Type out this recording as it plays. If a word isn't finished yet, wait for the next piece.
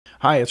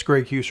Hi, it's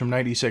Greg Hughes from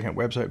 90-Second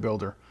Website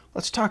Builder.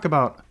 Let's talk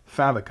about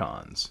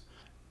favicons.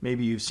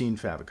 Maybe you've seen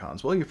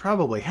favicons. Well, you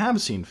probably have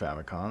seen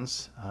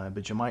favicons,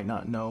 but you might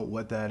not know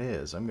what that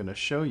is. I'm going to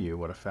show you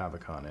what a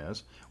favicon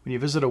is. When you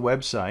visit a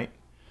website,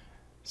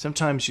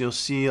 sometimes you'll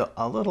see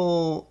a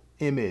little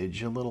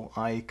image, a little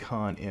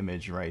icon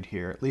image right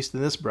here. At least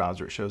in this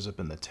browser, it shows up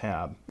in the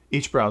tab.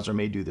 Each browser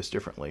may do this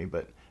differently,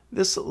 but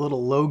this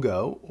little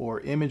logo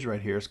or image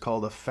right here is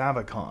called a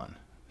favicon.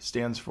 It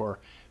stands for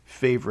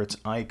favorites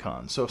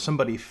icon. So if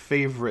somebody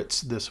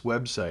favorites this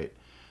website,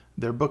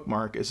 their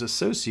bookmark is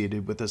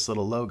associated with this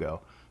little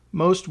logo.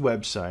 Most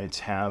websites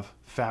have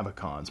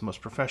favicons.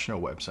 Most professional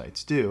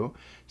websites do.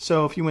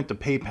 So if you went to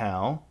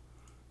PayPal,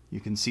 you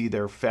can see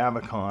their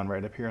favicon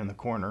right up here in the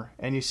corner.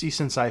 And you see,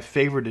 since I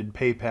favorited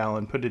PayPal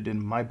and put it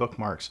in my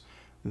bookmarks,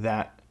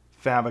 that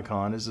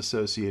favicon is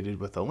associated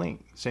with a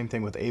link. Same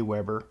thing with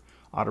Aweber,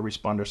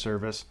 autoresponder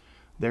service.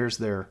 There's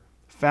their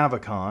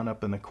favicon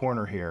up in the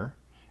corner here.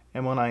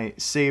 And when I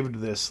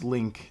saved this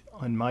link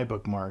on my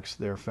bookmarks,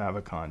 their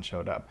favicon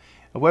showed up.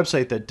 A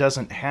website that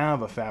doesn't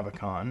have a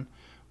favicon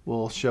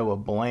will show a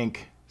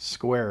blank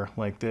square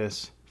like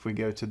this. If we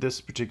go to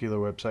this particular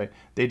website,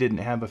 they didn't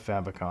have a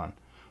favicon.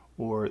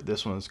 Or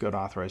this one's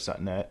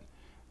goauthorized.net.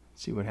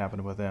 See what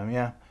happened with them.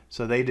 Yeah,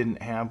 so they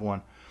didn't have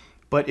one.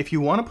 But if you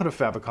want to put a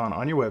favicon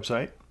on your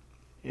website,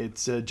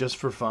 it's just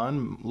for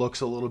fun,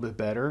 looks a little bit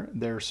better.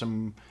 There's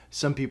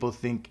some people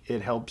think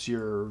it helps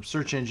your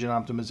search engine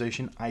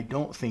optimization. I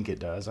don't think it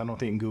does. I don't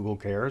think Google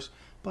cares,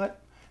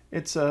 but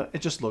it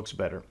just looks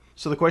better.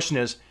 So the question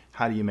is,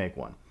 how do you make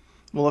one?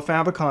 Well, a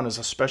favicon is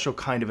a special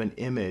kind of an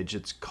image.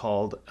 It's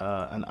called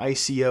an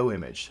ICO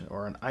image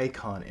or an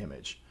icon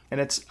image.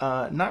 And it's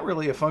not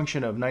really a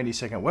function of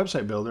 90-Second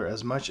Website Builder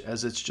as much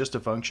as it's just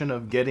a function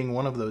of getting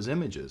one of those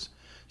images.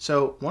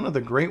 So one of the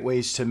great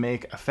ways to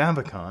make a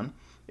favicon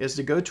is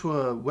to go to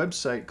a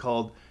website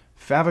called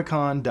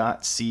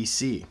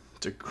favicon.cc.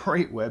 It's a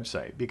great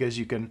website because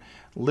you can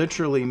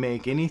literally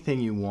make anything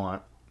you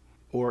want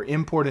or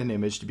import an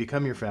image to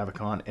become your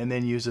favicon and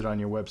then use it on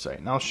your website.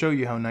 And I'll show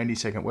you how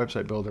 90-Second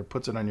Website Builder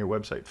puts it on your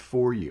website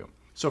for you.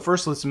 So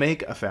first, let's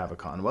make a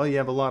favicon. Well, you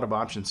have a lot of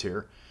options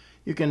here.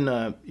 You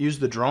can use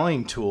the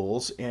drawing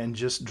tools and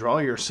just draw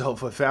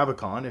yourself a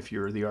favicon if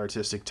you're the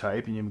artistic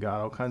type, and you've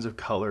got all kinds of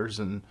colors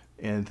and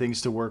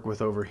things to work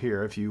with over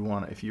here if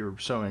you're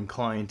so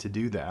inclined to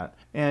do that.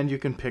 And you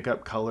can pick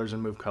up colors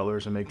and move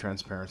colors and make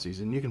transparencies,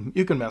 and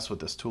you can mess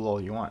with this tool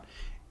all you want.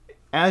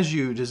 As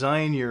you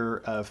design your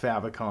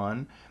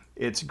favicon,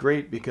 it's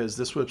great because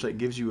this website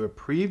gives you a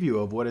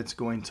preview of what it's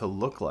going to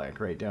look like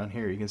right down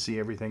here. You can see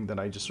everything that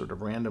I just sort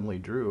of randomly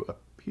drew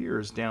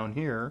appears down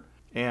here,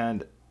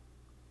 and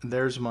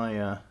there's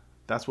my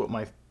that's what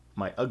my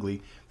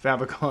ugly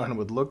favicon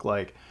would look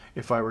like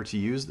if I were to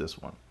use this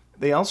one.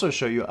 They also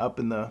show you up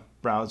in the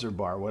browser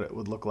bar what it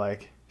would look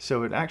like,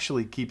 so it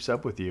actually keeps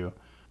up with you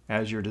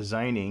as you're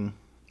designing.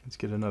 Let's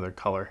get another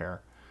color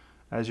here.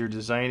 As you're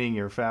designing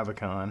your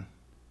favicon,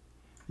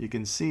 you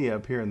can see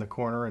up here in the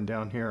corner and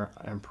down here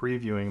I'm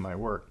previewing my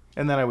work,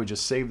 and then I would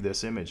just save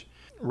this image.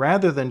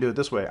 Rather than do it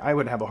this way, I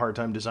would have a hard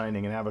time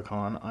designing an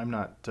favicon. I'm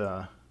not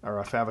or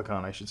a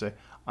favicon, I should say.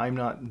 I'm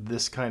not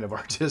this kind of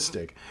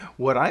artistic.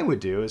 What I would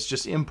do is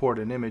just import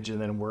an image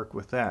and then work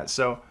with that.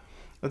 So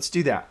let's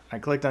do that. I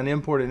clicked on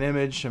import an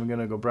image. I'm going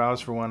to go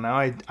browse for one. Now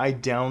I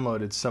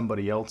downloaded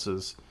somebody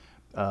else's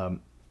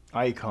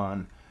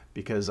icon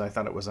because I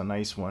thought it was a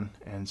nice one.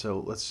 And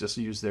so let's just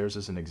use theirs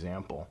as an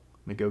example.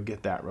 Let me go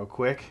get that real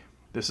quick.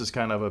 This is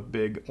kind of a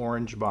big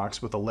orange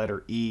box with a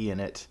letter E in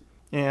it.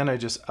 And I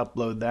just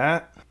upload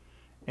that.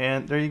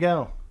 And there you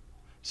go.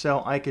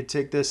 So I could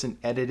take this and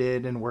edit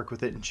it and work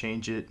with it and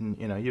change it, and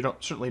you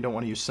certainly don't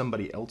want to use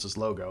somebody else's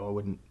logo. I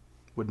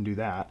wouldn't do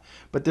that.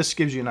 But this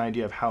gives you an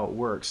idea of how it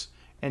works,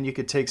 and you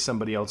could take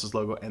somebody else's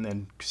logo and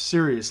then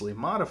seriously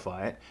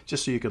modify it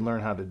just so you can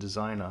learn how to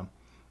design a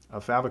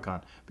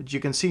favicon. But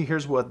you can see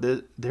here's what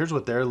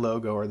their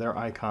logo or their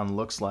icon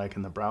looks like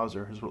in the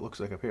browser. Here's what it looks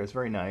like up here. It's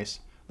very nice.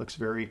 Looks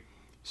very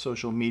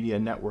social media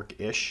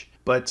network-ish.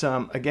 But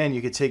again,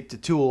 you could take the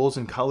tools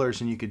and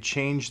colors and you could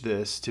change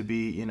this to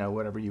be,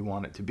 whatever you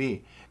want it to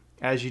be.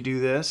 As you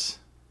do this,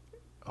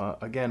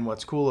 again,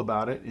 what's cool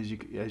about it is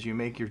as you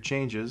make your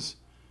changes,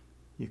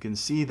 you can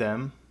see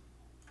them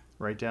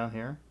right down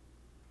here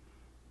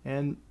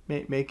and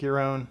make your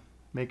own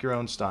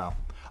style.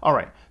 All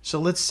right, so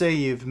let's say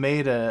you've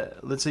made a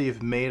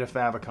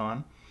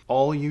favicon.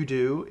 All you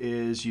do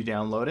is you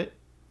download it.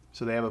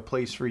 So they have a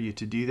place for you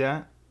to do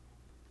that.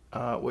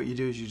 What you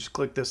do is you just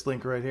click this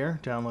link right here,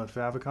 download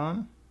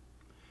favicon,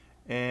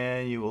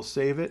 and you will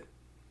save it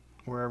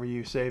wherever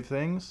you save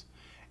things,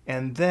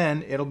 and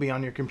then it'll be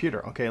on your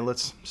computer. Okay,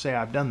 let's say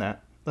I've done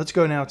that. Let's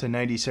go now to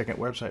 90-Second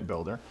Website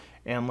Builder,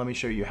 and let me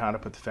show you how to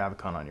put the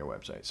favicon on your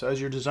website. So as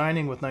you're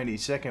designing with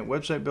 90-Second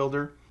Website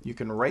Builder, you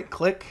can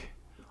right-click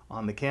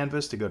on the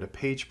canvas to go to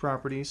Page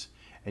Properties,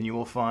 and you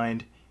will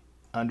find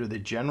under the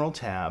General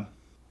tab,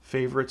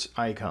 Favorites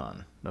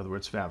Icon, in other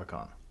words,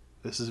 favicon.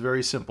 This is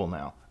very simple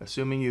now.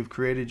 Assuming you've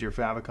created your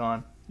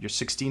favicon, your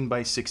 16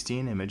 by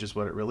 16 image is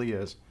what it really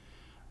is.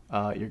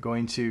 You're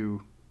going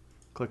to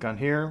click on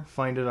here,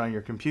 find it on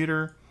your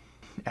computer,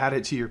 add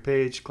it to your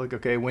page, click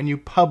OK. When you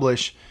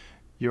publish,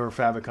 your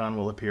favicon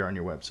will appear on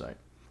your website.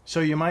 So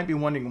you might be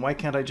wondering, why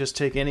can't I just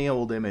take any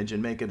old image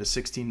and make it a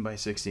 16 by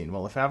 16?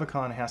 Well, a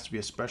favicon has to be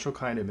a special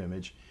kind of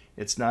image.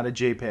 It's not a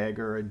JPEG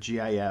or a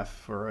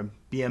GIF or a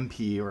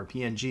BMP or a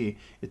PNG.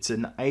 It's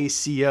an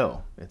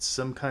ICO. It's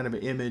some kind of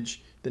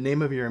image, the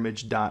name of your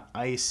image,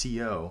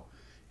 .ico,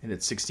 and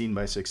it's 16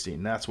 by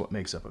 16. That's what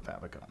makes up a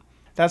favicon.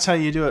 That's how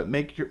you do it.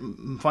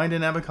 Find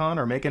an favicon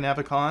or make an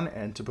favicon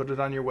and to put it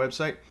on your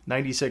website.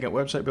 90-second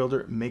website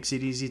builder makes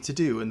it easy to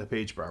do in the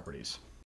page properties.